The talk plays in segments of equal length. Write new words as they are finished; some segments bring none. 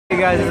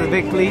guys, this is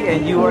Vickley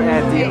and you are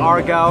at the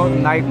Argyle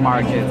Night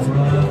Market.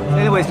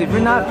 Anyways, if you're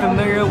not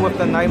familiar with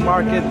the night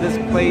market, this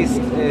place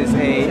is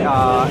a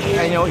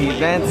annual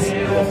event. This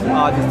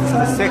is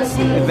the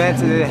 6th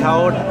event it is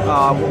held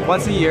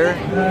once a year,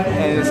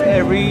 and it's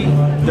every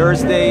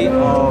Thursday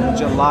of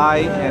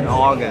July and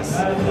August.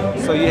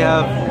 So you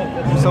have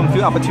some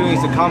few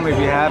opportunities to come if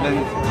you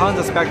haven't. Tons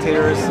of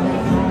spectators.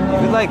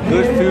 If you like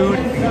good food,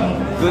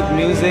 good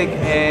music,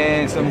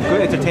 and some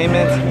good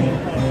entertainment,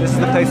 this is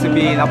the place to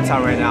be in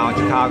Uptown right now in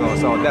Chicago.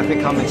 So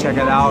definitely come and check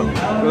it out.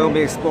 We'll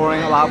be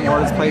exploring a lot more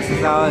of these places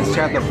now and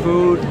check out the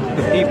food,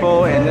 the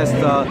people, and just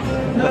the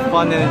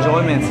fun and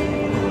enjoyment.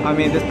 I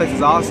mean, this place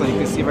is awesome. You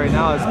can see right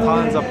now there's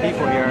tons of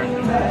people here,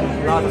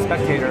 lots of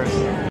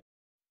spectators.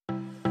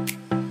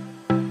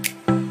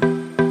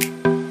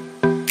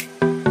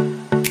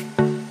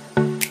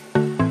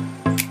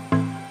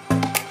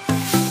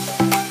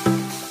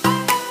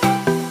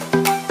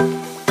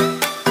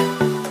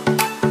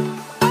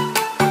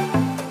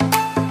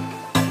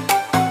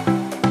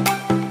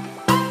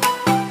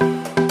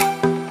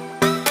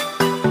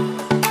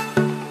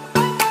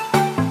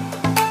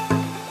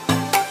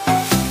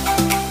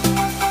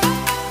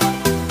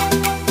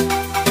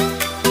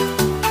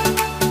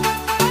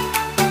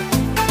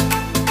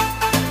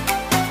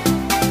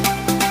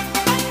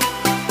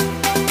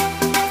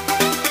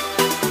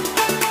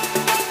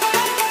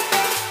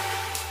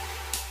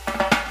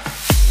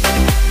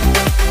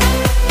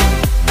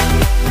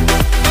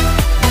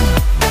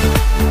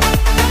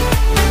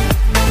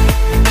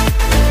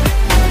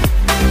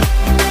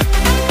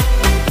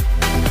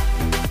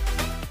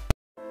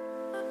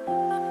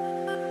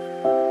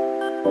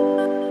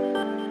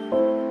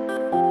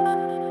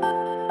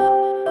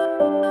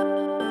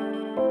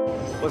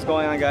 What's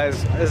going on,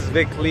 guys? This is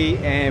Vickley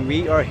and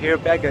we are here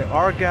back at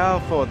Argyle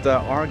for the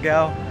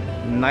Argyle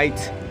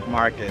Night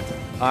Market.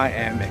 I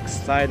am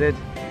excited.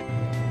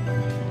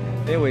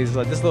 Anyways,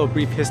 this little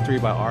brief history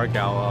about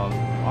Argyle.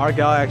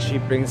 Argyle actually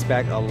brings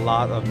back a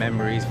lot of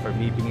memories for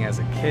me being as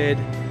a kid.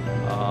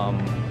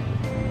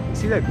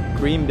 See that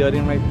green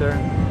building right there?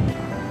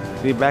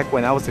 See, back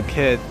when I was a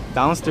kid,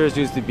 downstairs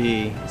used to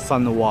be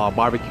Sun Wall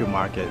Barbecue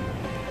Market.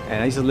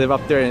 And I used to live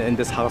up there in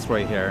this house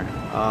right here.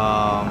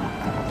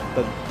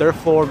 The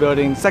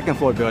second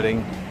floor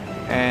building,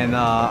 and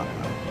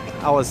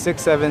I was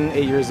 6, 7,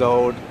 8 years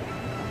old.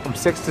 From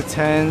 6 to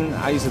 10,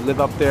 I used to live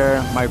up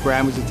there. My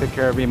grandma used to take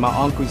care of me. My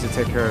uncle used to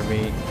take care of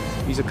me.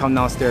 We used to come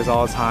downstairs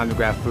all the time to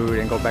grab food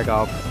and go back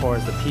up. Of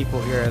course, the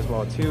people here as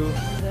well too.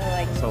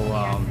 So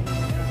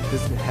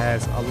this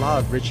has a lot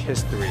of rich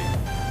history,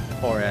 as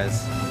far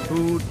as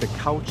food, the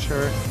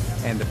culture,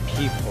 and the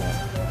people.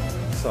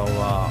 So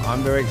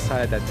I'm very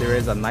excited that there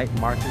is a night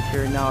market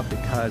here now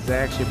because it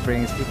actually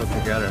brings people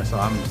together. So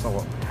I'm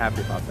so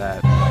happy about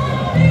that.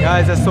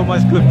 Guys, there's so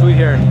much good food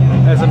here.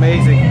 That's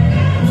amazing.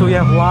 So we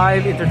have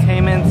live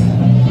entertainment.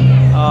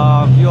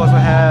 You also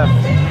have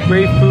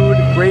great food,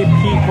 great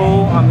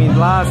people. I mean,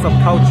 lots of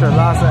culture,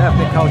 lots of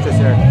ethnic cultures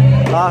here.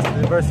 Lots of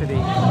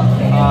diversity.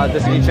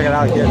 Just you check it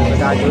out here. There's a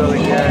guy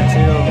grilling here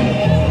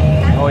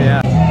too. Oh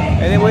yeah.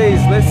 Anyways,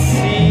 let's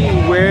see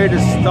where to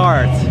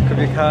start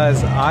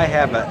because I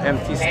have an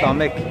empty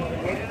stomach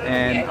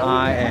and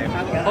I am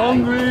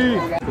hungry.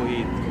 Go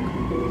eat.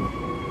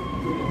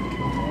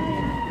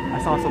 I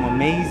saw some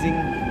amazing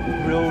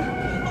grilled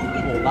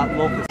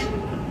locusts.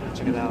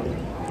 Check it out.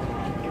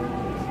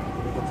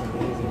 Looks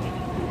amazing.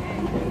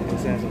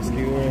 This has some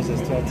skewers,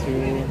 there's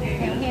tattoo.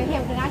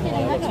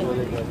 That's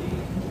really good.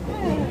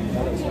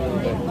 That looks really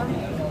good.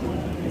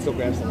 Let's go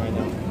grab some right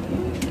now.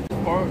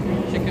 Pork,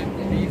 chicken,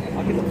 beef.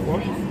 I'll get the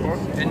pork,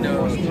 and the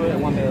skewer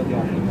and one little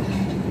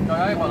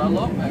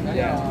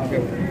yeah,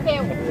 okay.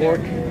 The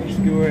pork,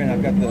 skewer, and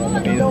I've got the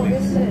tomato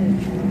mix. Oh,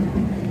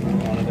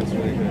 that looks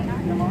really good.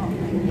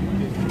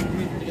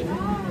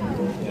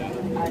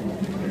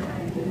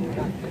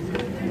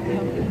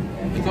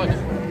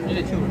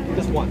 Yeah.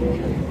 Just one. There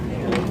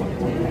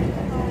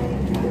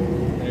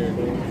you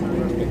go.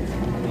 Perfect.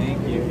 Thank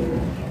you.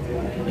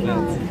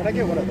 Can I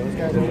get one of those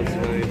guys? It looks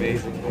really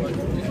amazing.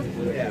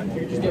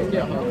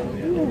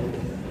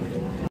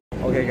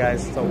 Okay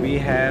guys, so we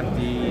have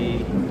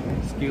the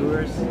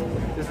skewers.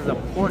 This is a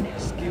pork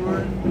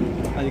skewer,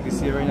 as you can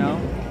see right now.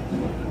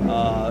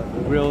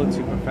 Grilled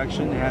to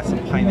perfection. It has some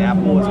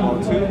pineapple as well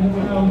too.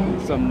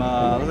 Some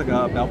looks like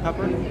a bell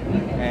pepper,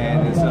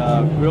 and it's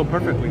grilled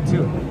perfectly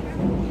too.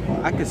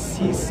 I could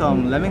see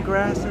some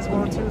lemongrass as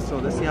well too. So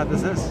let's see how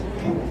this is.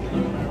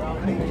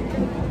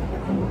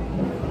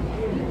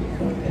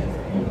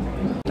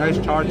 Nice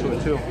char to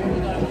it too.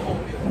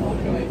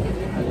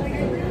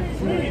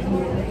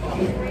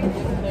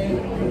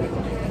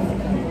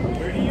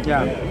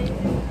 Yeah,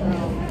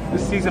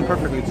 it's seasoned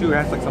perfectly too. It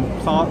has like some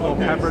salt, little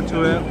pepper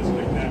to it,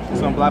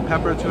 some black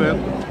pepper to it.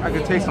 I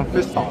could taste some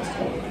fish sauce,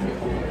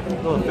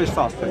 a little fish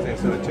sauce to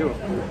taste to it too,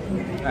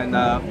 and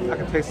I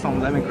could taste some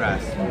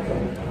lemongrass.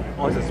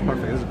 Oh, this is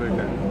perfect. This is very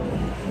good.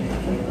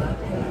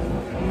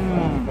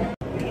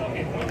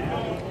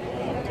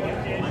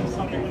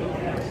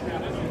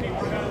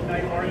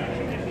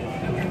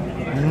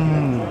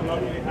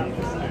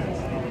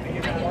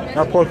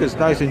 That pork is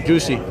nice and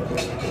juicy.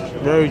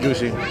 Very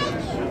juicy.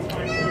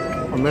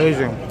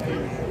 Amazing.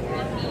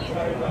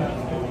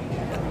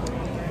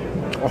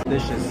 Oh,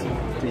 delicious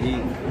to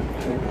eat.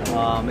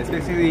 It's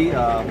basically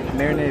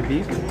marinated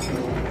beef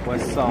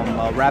with some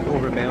wrapped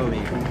over bale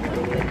leaf.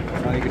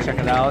 You can check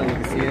it out. You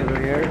can see it over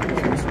here.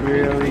 It's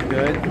really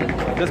good.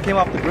 It just came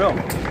off the grill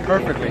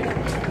perfectly.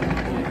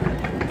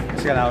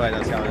 Check it out, right?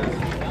 Let's see how it is.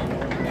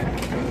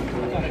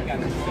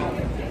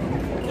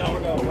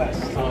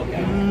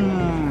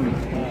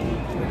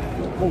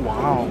 Oh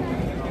wow,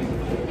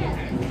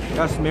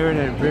 that's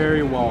marinated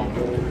very well.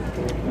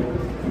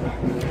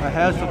 It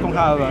has some kind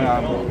of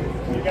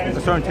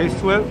a certain taste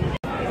to it.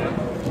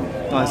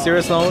 On a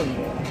serious note,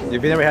 if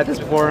you've never had this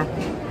before,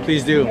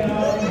 please do.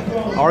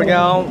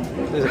 Argyle,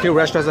 there's a few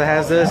restaurants that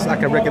has this. I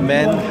can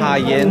recommend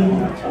high-end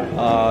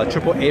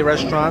AAA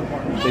restaurant.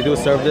 They do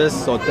serve this,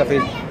 so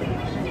definitely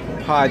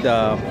try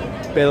the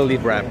bale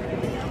leaf wrap.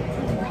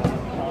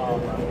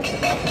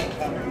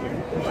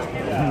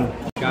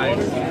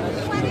 Guys,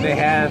 they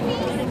have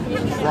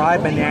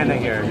fried banana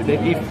here. They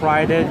deep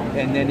fried it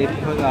and then they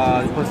put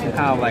some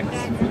kind of like,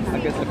 I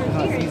guess, some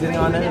kind of seasoning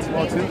on it as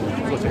well too.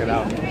 Let's go check it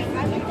out.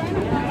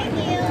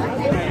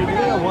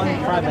 One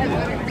fried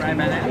banana. Fried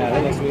banana? Yeah,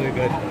 that looks really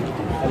good.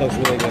 That looks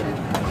really good.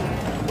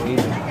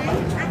 Easy.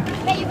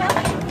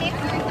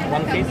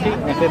 150?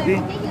 150?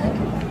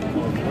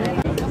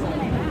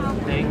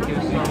 Thank you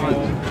so much.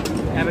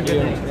 Have a good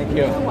day. Thank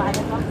you.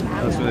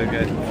 That looks really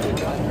good.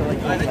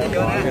 Look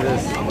at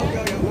this.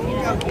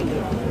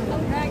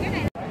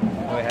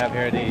 We have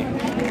here the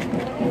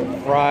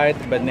fried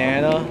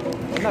banana.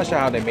 I'm not sure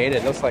how they made it.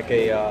 It looks like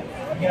a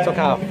some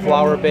kind of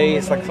flour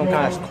base, like some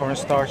kind of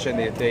cornstarch, and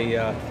it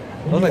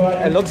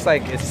looks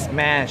like it's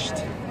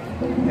smashed,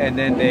 and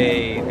then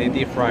they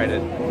deep fried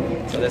it.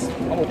 So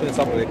I'll open this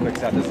up really quick.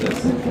 See how this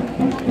is.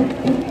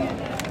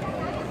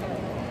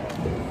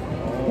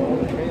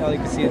 Okay, you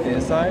can see the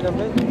inside of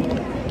it.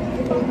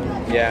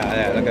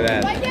 Yeah, look at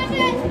that.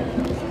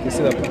 You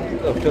see the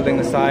filling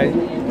inside.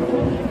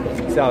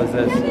 See how it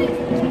is.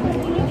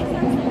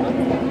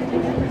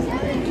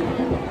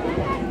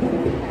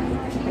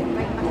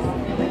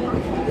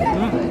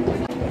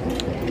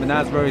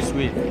 Banana's very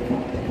sweet.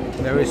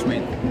 Very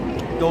sweet.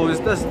 Though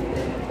it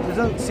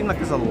doesn't seem like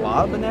there's a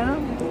lot of banana.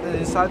 And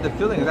inside the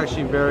filling is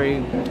actually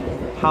very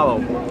hollow.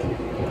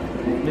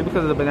 Maybe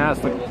because of the banana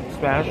it's like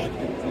smashed.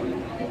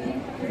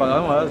 But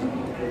otherwise,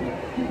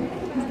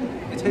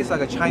 it tastes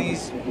like a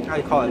Chinese, how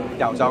do you call it,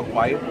 yao zhao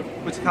guai,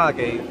 which is kind of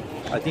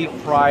like a deep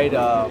fried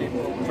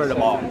fritter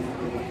ball.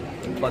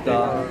 But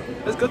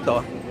it's good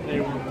though.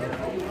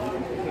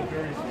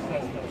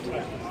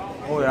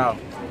 Oh yeah,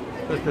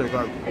 it's pretty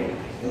good.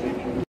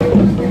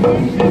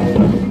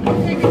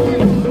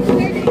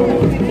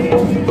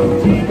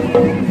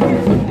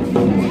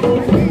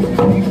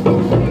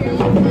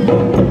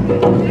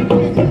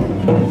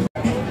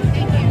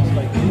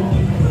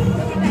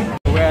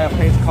 We're at a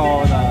place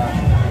called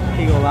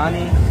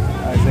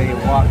It's a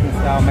walking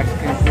style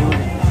Mexican food.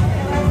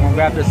 We'll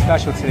grab their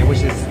specialty,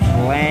 which is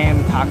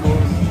lamb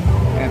tacos,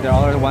 and their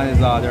other one is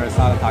their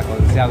asada tacos.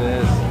 Let's see how it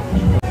is.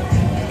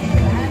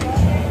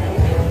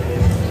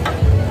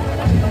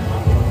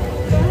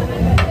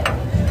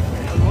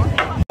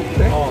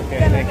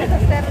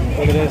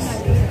 Look at this.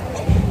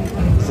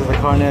 This is the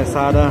carne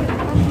asada.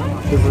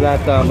 This is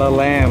that the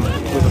lamb.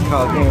 This is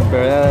called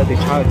the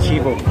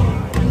chivo,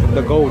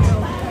 the goat.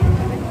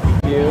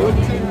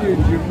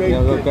 Yeah,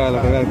 look at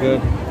that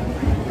good.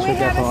 We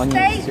have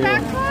steak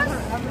tacos,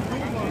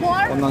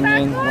 pork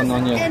tacos, one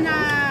onion. And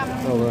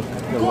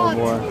goat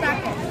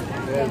tacos.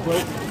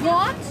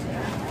 Goat?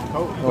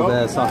 Oh,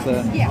 that's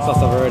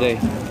salsa verde.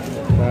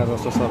 That's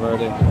also salsa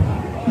verde.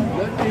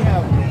 Let me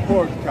have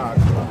pork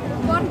tacos.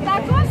 Pork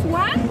tacos,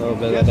 what? A little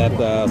bit of that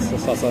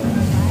salsa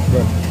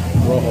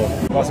rojo.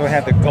 We also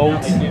have the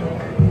goat.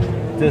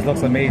 This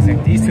looks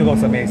amazing. These two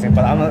looks amazing,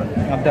 but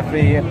I'm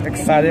definitely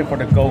excited for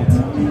the goat.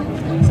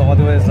 So what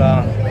I'll do is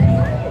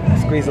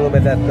squeeze a little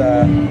bit of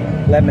that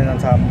lemon on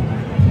top,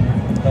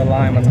 the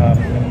lime on top.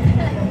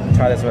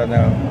 Try this right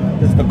now.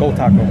 This is the goat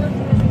taco.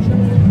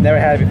 Never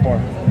had it before.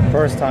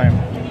 First time.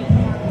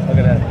 Look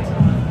at that.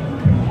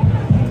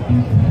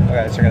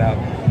 Okay, check it out.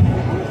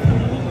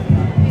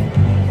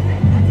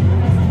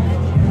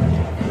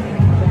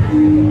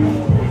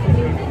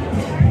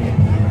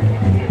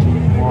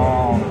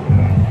 Wow.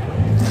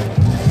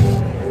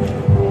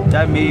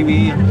 That may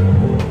be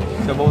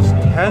the most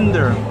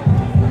tender,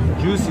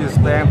 juiciest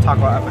lamb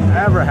taco I've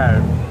ever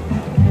had.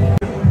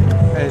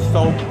 And it's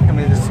so,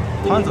 there's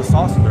tons of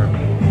sauce in there.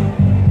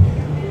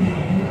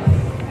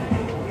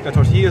 The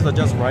tortillas are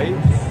just right,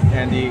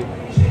 and the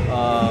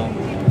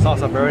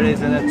salsa verde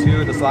is in it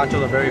too. The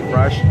cilantros are very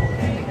fresh.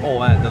 Oh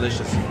man,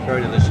 delicious,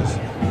 very delicious.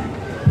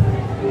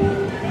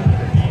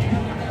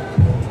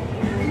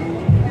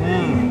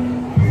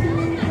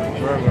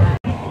 Very good.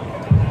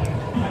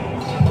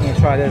 I'm gonna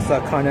try this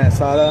carne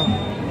asada.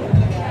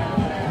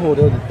 Oh,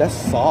 dude, that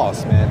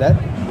sauce, man, that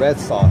red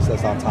sauce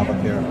that's on top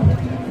of here.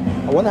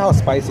 I wonder how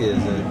spicy it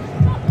is.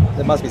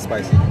 It must be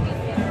spicy.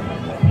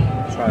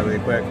 Try it really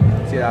quick.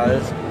 See how it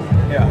is?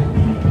 Yeah.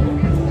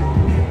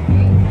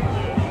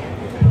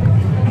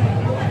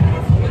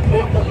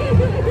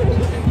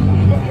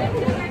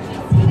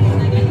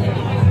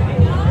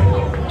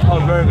 Oh,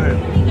 very good.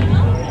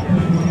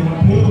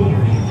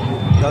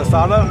 The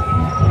asada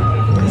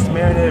is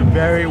marinated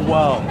very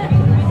well.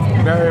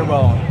 Very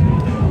well.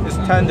 It's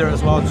tender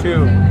as well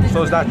too.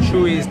 So it's not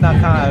chewy, it's not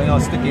kind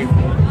of sticky.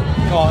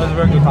 Oh, it's a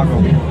very good taco.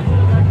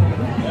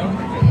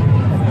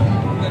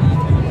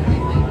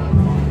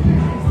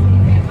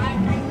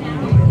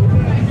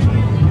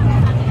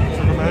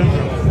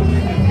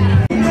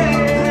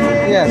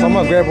 Yeah, so I'm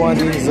gonna grab one of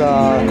these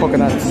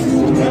coconuts.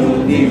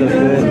 These are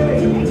good.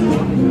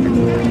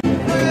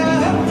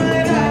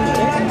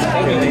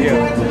 Thank you.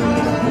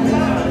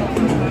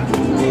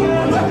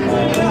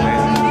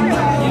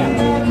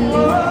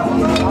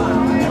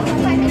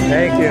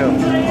 Thank you.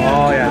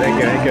 Oh yeah, thank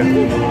you, thank you.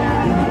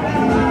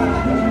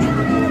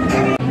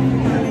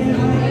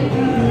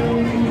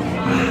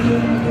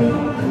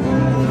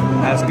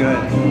 That's good.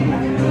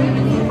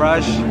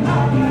 Fresh,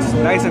 it's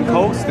nice and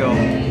cold still.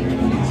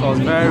 So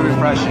it's very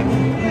refreshing.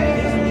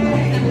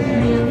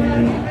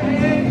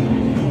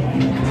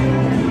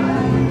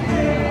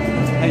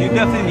 And you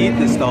definitely need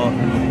this though.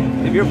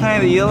 If you're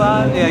planning to eat a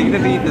lot, yeah, you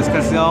definitely need this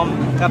because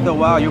after a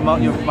while your mouth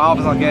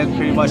is gonna get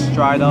pretty much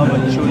dried up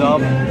and chewed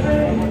up.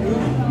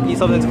 Eat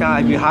something to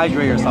kind of like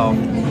rehydrate yourself.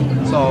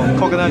 So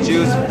coconut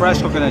juice, fresh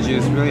coconut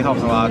juice really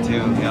helps a lot too,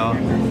 you know.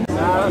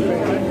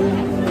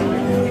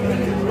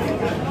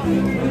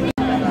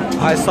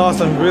 I saw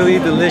some really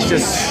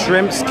delicious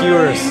shrimp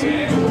skewers.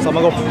 So I'm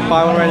gonna go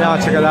buy one right now,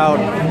 check it out.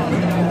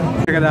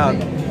 Check it out.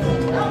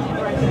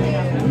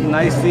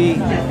 Nicely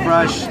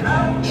fresh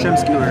shrimp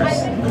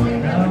skewers.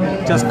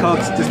 Just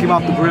cooked, just came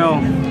off the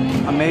grill.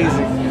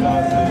 Amazing.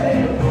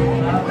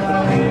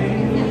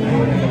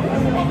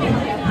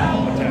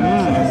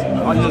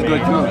 Onion's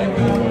good too.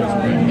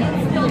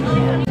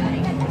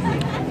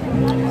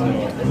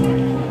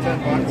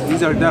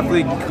 These are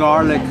definitely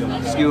garlic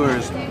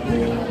skewers.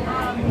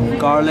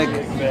 Garlic,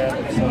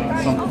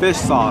 some fish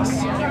sauce.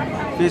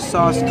 Fish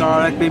sauce,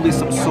 garlic, maybe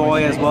some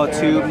soy as well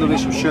too, a little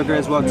bit of sugar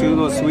as well too, a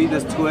little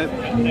sweetness to it.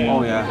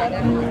 Oh yeah.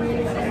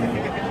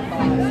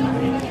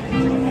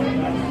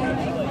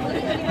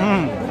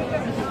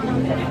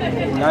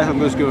 Nice and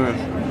good skewers.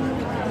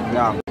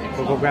 Yeah.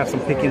 We'll go grab some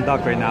Peking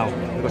duck right now.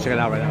 We'll go check it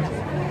out right now.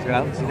 Check it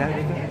out. See that?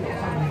 It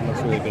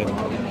looks really good.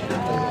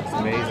 It's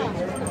amazing.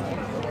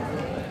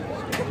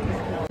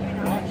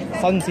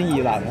 新鮮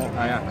熱辣啊！係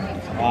啊！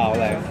哇，好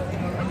靚！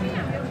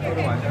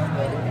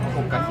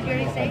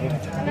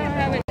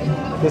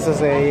 This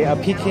is a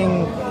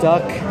Peking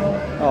duck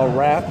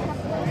wrap.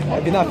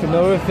 If you're not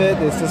familiar with it,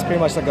 it's just pretty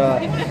much like a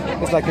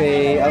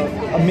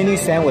mini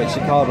sandwich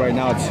you call it right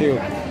now too.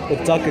 The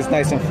duck is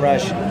nice and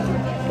fresh.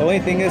 The only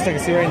thing is, like you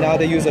see right now,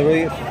 they use a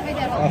really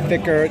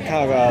thicker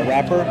kind of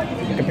wrapper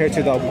compared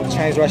to the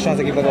Chinese restaurants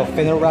that give a little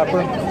thinner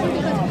wrapper.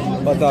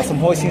 But some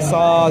hoisin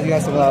sauce, you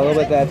got some a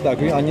little bit of that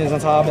green onions on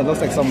top. It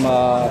looks like some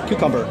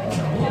cucumber.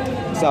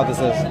 That's how this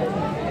is.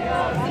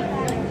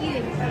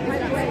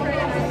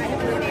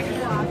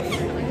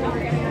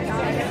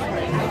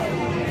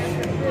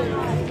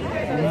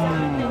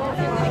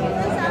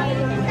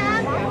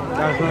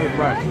 That's really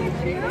fresh.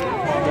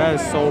 That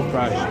is so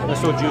fresh.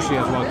 That's so juicy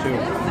as well too.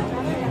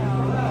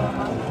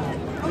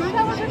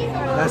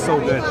 That's so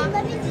good.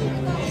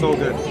 So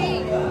good.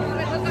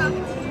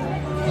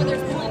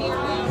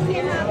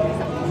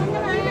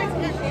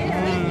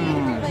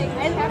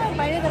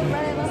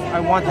 I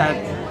want that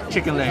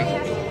chicken leg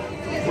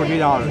for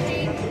 $3.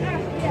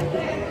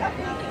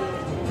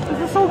 This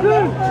is so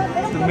good.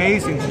 It's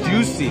amazing. It's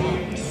juicy.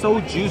 So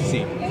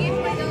juicy.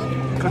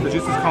 Because the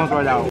juices comes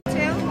right out.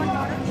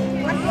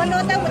 One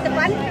order with the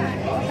bun.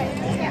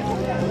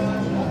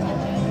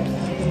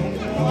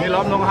 Đi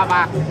lốm luôn hả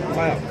ba?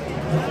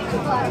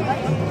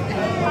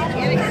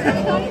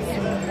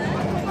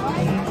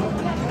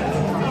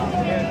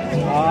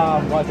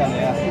 Ah, well done,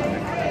 yeah.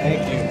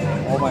 Thank you.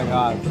 Oh my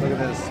god, look at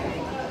this.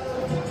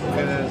 Look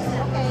at this.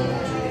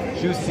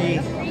 Juicy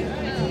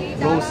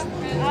roast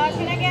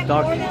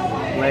duck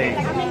leg.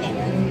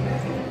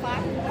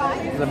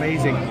 It's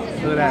amazing.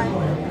 Look at that.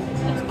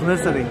 It's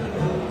glistening.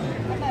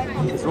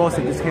 It's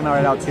roasted, this came out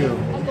right out too.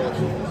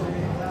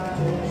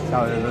 That's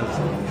how it is.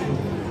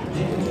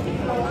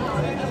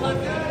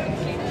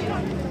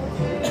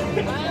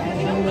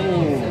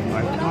 Oh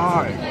my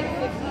god.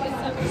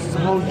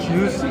 So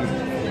juicy.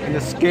 And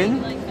the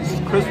skin is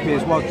crispy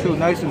as well too.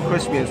 Nice and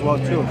crispy as well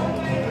too.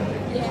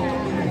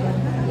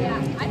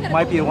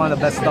 Might be one of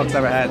the best ducks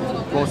I've ever had.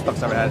 Roast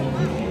ducks I've ever had.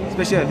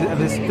 Especially if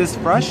it's this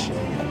fresh.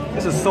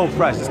 This is so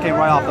fresh. This came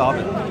right off the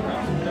oven.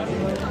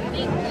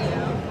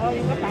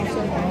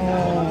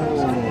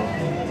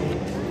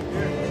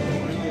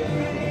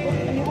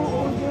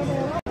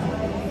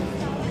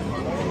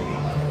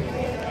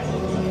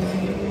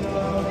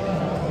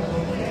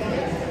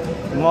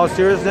 In all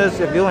seriousness,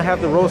 if you don't have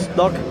the roast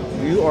duck,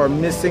 you are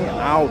missing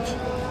out.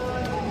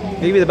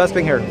 Maybe the best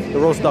thing here, the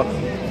roast duck.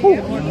 Woo.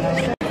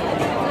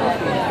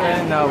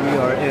 And now we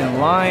are in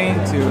line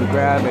to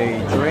grab a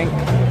drink.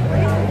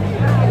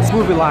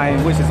 Smoothie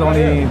line, which is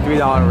only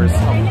 $3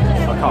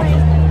 a cup.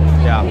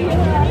 Yeah.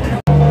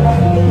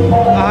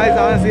 Guys,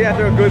 honestly,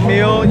 after a good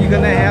meal, you're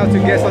gonna have to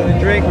get something to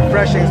drink,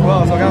 refreshing as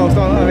well. So I got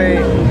some of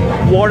a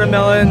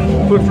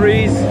watermelon food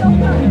freeze,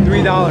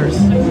 $3.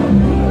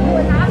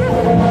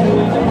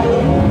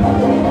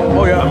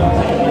 Oh yeah,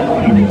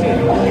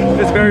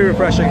 it's very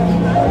refreshing.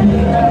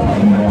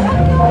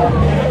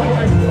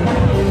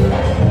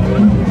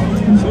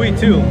 Sweet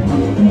too.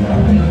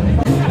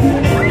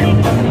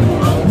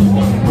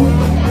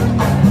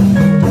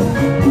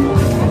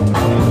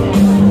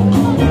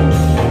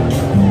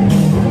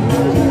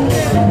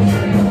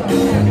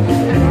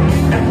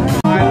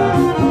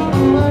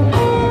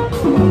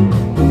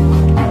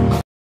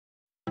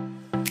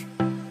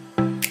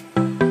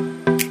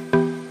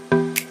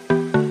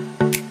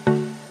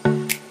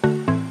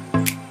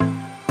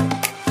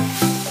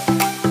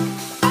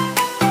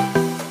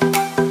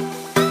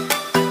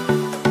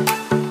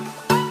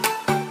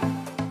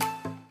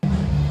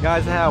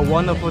 Guys, I had a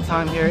wonderful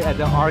time here at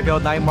the Argyle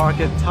Night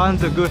Market.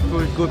 Tons of good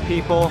food, good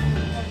people,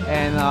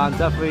 and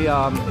definitely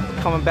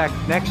coming back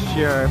next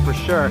year for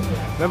sure.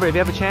 Remember, if you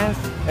have a chance,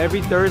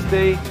 every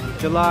Thursday,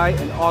 July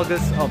and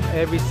August of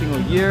every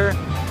single year.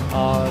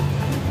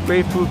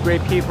 Great food,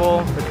 great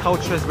people. The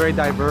culture is very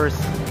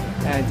diverse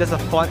and just a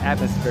fun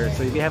atmosphere.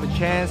 So if you have a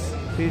chance,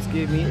 please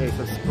give me a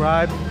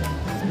subscribe.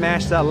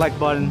 Smash that like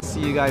button. See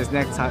you guys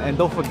next time. And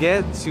don't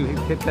forget to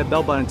hit that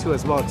bell button too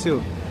as well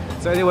too.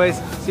 So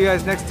anyways, see you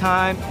guys next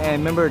time,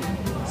 and remember,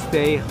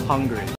 stay hungry.